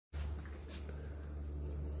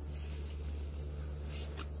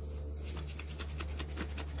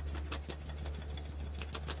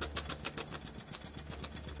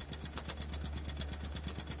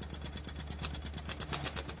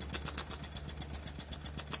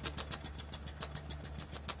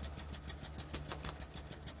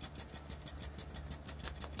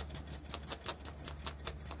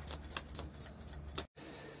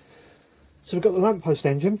So we've got the Lamppost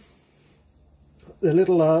engine, the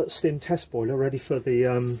little steam test boiler ready for the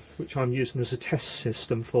which I'm using as a test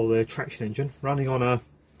system for the traction engine, running on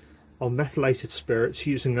methylated spirits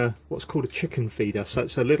using what's called a chicken feeder. So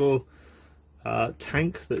it's a little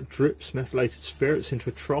tank that drips methylated spirits into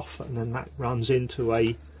a trough, and then that runs into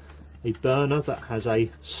a burner that has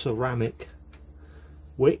a ceramic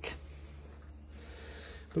wick.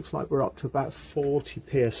 Looks like we're up to about 40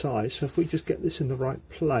 psi, so if we just get this in the right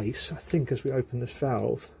place, I think as we open this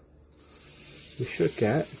valve we should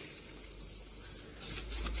get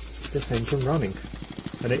this engine running,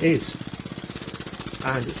 and it is,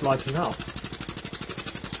 and it's lighting up.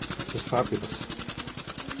 Just fabulous.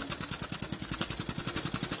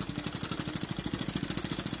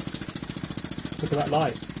 Look at that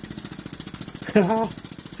light.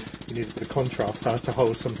 You need a bit of contrast. I have to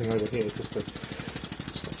hold something over here just to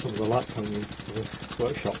stop some of the light coming into the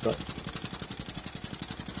workshop, but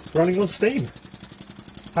running on steam.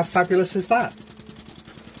 How fabulous is that?